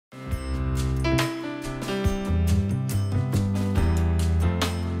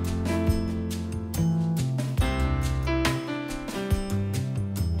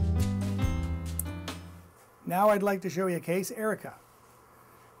Now I'd like to show you Case Erica.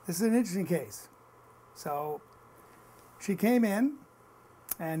 This is an interesting case. So she came in,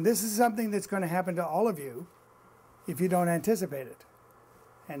 and this is something that's going to happen to all of you if you don't anticipate it.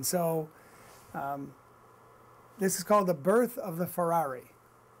 And so this is called the birth of the Ferrari.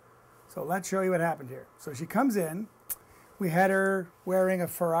 So let's show you what happened here. So she comes in. We had her wearing a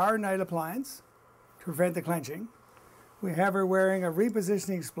Ferrari night appliance to prevent the clenching. We have her wearing a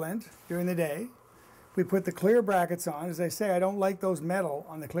repositioning splint during the day. We put the clear brackets on. As I say, I don't like those metal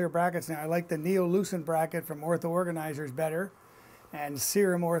on the clear brackets now. I like the Neo-Lucent bracket from Ortho Organizers better, and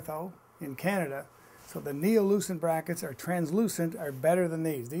Serum Ortho in Canada. So the Neo-Lucent brackets are translucent, are better than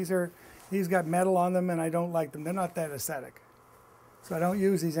these. These got metal on them and I don't like them. They're not that aesthetic. So I don't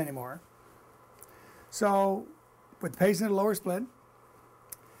use these anymore. So with the patient at a lower split,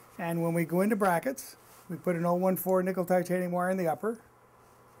 and when we go into brackets, we put an 014 nickel titanium wire in the upper,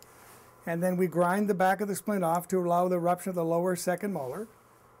 and then we grind the back of the splint off to allow the eruption of the lower second molar.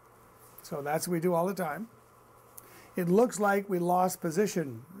 So that's what we do all the time. It looks like we lost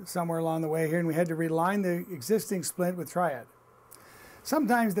position somewhere along the way here, and we had to reline the existing splint with Triad.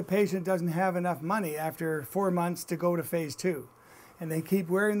 Sometimes the patient doesn't have enough money after 4 months to go to phase 2. And they keep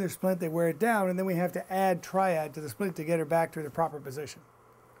wearing their splint, they wear it down, and then we have to add Triad to the splint to get her back to the proper position.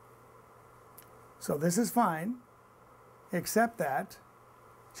 So this is fine, except that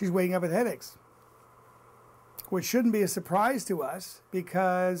she's waking up with headaches, which shouldn't be a surprise to us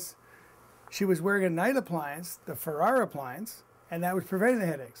because she was wearing a night appliance, the Ferrari appliance, and that was preventing the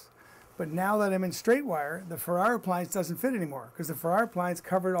headaches. But now that I'm in straight wire, the Ferrari appliance doesn't fit anymore because the Ferrari appliance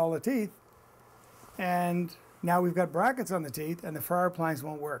covered all the teeth, and now we've got brackets on the teeth and the Ferrari appliance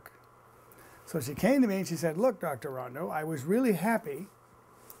won't work. So she came to me and she said, "Look, Dr. Rondo, I was really happy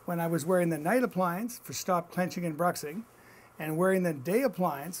when I was wearing the night appliance for stop clenching and bruxing and wearing the day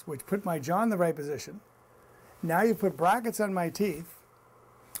appliance, which put my jaw in the right position. Now you put brackets on my teeth.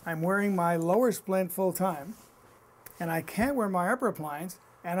 I'm wearing my lower splint full time and I can't wear my upper appliance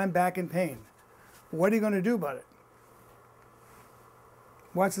and I'm back in pain. What are you going to do about it?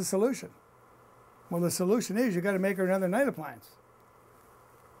 What's the solution?" Well, the solution is you got to make her another night appliance.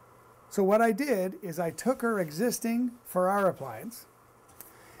 So what I did is I took her existing Ferrari appliance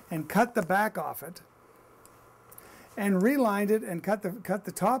and cut the back off it and relined it and cut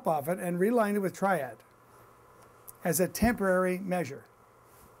the top off it and relined it with Triad as a temporary measure.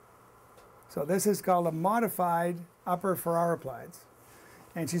 So this is called a modified upper Ferrari appliance.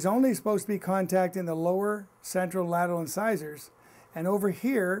 And she's only supposed to be contacting the lower central lateral incisors. And over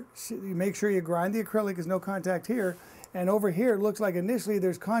here, you make sure you grind the acrylic, there's no contact here. And over here, it looks like initially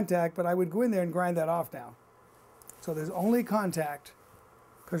there's contact, but I would go in there and grind that off now. So there's only contact,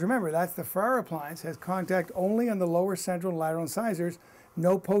 because remember, that's the Ferrari appliance, has contact only on the lower central and lateral incisors,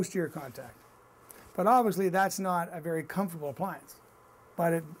 no posterior contact. But obviously that's not a very comfortable appliance,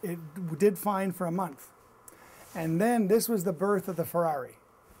 but it did fine for a month. And then this was the birth of the Ferrari.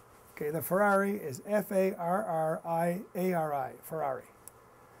 Okay, the Ferrari is F-A-R-R-I-A-R-I, Ferrari.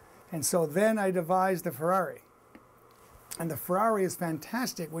 And so then I devised the Ferrari. And the Ferrari is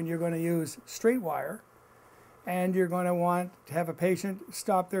fantastic when you're going to use straight wire and you're going to want to have a patient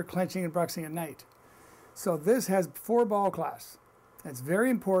stop their clenching and bruxing at night. So this has 4 ball clasps. That's very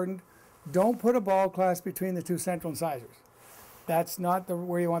important. Don't put a ball clasp between the 2 central incisors. That's not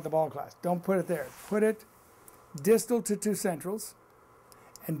where you want the ball clasp. Don't put it there. Put it distal to 2 centrals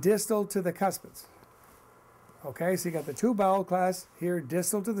and distal to the cuspids. Okay, so you got the 2 bowel clasps here,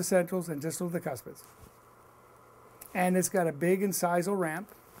 distal to the centrals and distal to the cuspids. And it's got a big incisal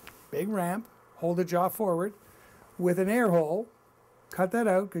ramp, big ramp, hold the jaw forward with an air hole. Cut that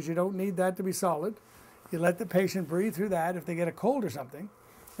out because you don't need that to be solid. You let the patient breathe through that if they get a cold or something,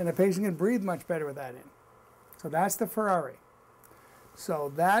 and the patient can breathe much better with that in. So that's the Ferrari.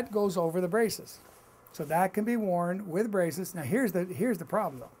 So that goes over the braces. So that can be worn with braces. Now here's the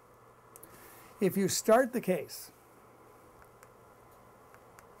problem though. If you start the case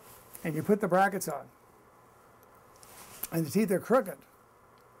and you put the brackets on and the teeth are crooked,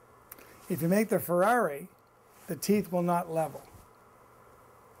 if you make the Ferrari, the teeth will not level.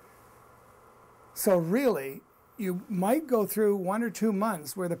 So really, you might go through 1 or 2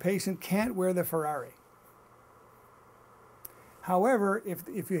 months where the patient can't wear the Ferrari. However,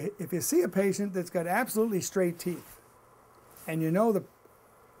 if you see a patient that's got absolutely straight teeth, and you know the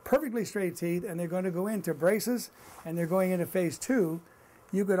perfectly straight teeth, and they're going to go into braces, and they're going into phase 2,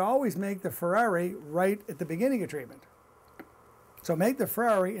 you could always make the Ferrari right at the beginning of treatment. So make the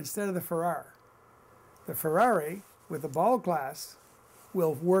Ferrari instead of the Ferrari. The Ferrari with the ball clasp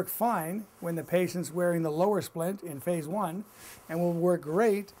will work fine when the patient's wearing the lower splint in phase 1, and will work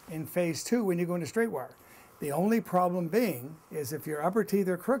great in phase 2 when you go into straight wire. The only problem being is if your upper teeth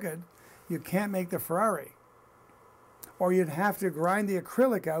are crooked, you can't make the Ferrari. Or you'd have to grind the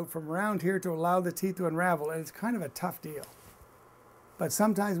acrylic out from around here to allow the teeth to unravel, and it's kind of a tough deal. But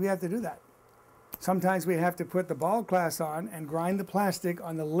sometimes we have to do that. Sometimes we have to put the ball clasp on and grind the plastic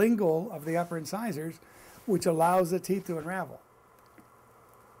on the lingual of the upper incisors, which allows the teeth to unravel.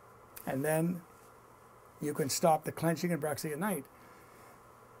 And then you can stop the clenching and bruxing at night.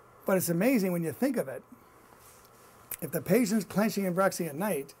 But it's amazing when you think of it. If the patient's clenching and bruxing at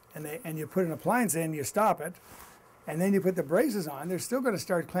night, and you put an appliance in, you stop it, and then you put the braces on, they're still going to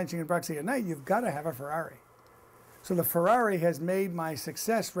start clenching and bruxing at night. You've got to have a Ferrari. So the Ferrari has made my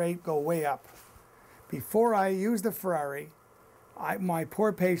success rate go way up. Before I used the Ferrari, my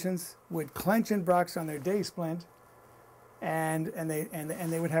poor patients would clench and brux on their day splint, and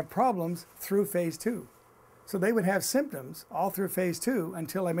they would have problems through phase 2. So they would have symptoms all through phase 2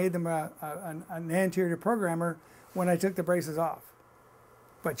 until I made them an anterior programmer when I took the braces off.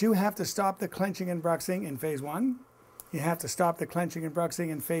 But you have to stop the clenching and bruxing in phase 1. You have to stop the clenching and bruxing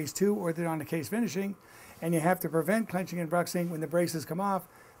in phase 2 orthodontic case finishing. And you have to prevent clenching and bruxing when the braces come off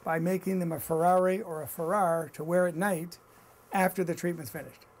by making them a Ferrari or a Ferrar to wear at night after the treatment's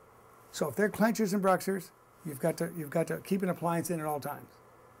finished. So if they're clenchers and bruxers, you've got to keep an appliance in at all times.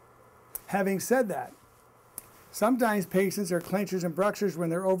 Having said that, sometimes patients are clenchers and bruxers when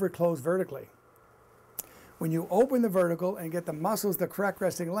they're overclosed vertically. When you open the vertical and get the muscles the correct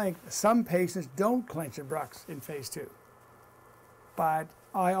resting length, some patients don't clench and brux in phase 2. But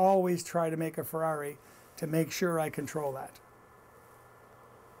I always try to make a Ferrari to make sure I control that.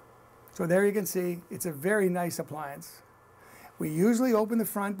 So there you can see, it's a very nice appliance. We usually open the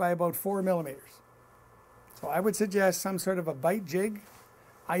front by about 4 millimeters. So I would suggest some sort of a bite jig.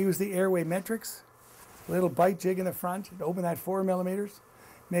 I use the Airway Metrics, a little bite jig in the front, open that 4 millimeters.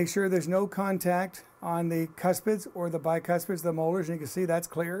 Make sure there's no contact on the cuspids or the bicuspids, the molars, and you can see that's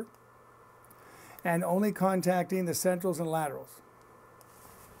clear. And only contacting the centrals and laterals.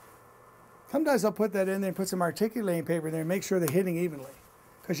 Sometimes I'll put that in there and put some articulating paper in there and make sure they're hitting evenly.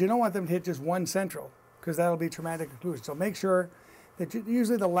 Because you don't want them to hit just one central, because that'll be traumatic occlusion. So make sure that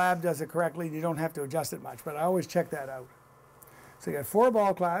usually the lab does it correctly and you don't have to adjust it much, but I always check that out. So you got 4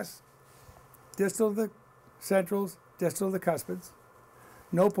 ball clasps, distal to the centrals, distal to the cuspids,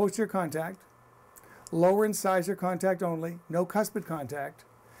 no posterior contact, lower incisor contact only, no cuspid contact.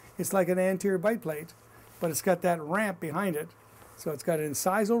 It's like an anterior bite plate, but it's got that ramp behind it. So it's got an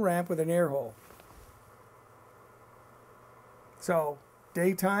incisal ramp with an air hole. So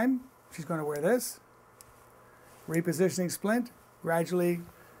daytime, she's going to wear this. Repositioning splint, gradually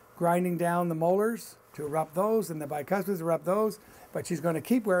grinding down the molars to erupt those, and the bicuspids erupt those, but she's going to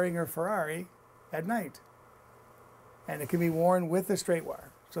keep wearing her Ferrari at night. And it can be worn with the straight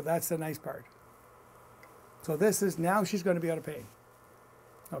wire. So that's the nice part. So this is, now she's going to be out of pain.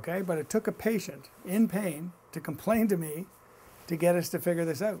 Okay, but it took a patient in pain to complain to me to get us to figure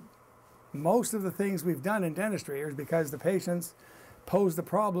this out. Most of the things we've done in dentistry is because the patients posed the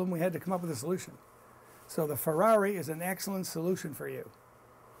problem, we had to come up with a solution. So the Ferrari is an excellent solution for you.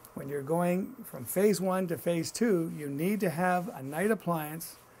 When you're going from phase 1 to phase 2, you need to have a night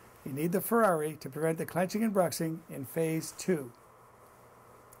appliance. You need the Ferrari to prevent the clenching and bruxing in phase 2,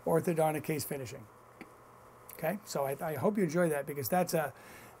 orthodontic case finishing. Okay, so I hope you enjoy that, because that's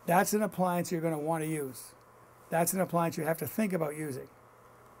an appliance you're going to want to use. That's an appliance you have to think about using.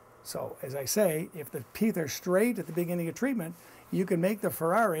 So as I say, if the teeth are straight at the beginning of treatment, you can make the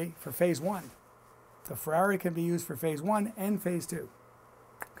Ferrari for phase 1. The Ferrari can be used for phase 1 and phase 2.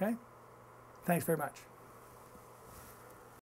 Okay? Thanks very much.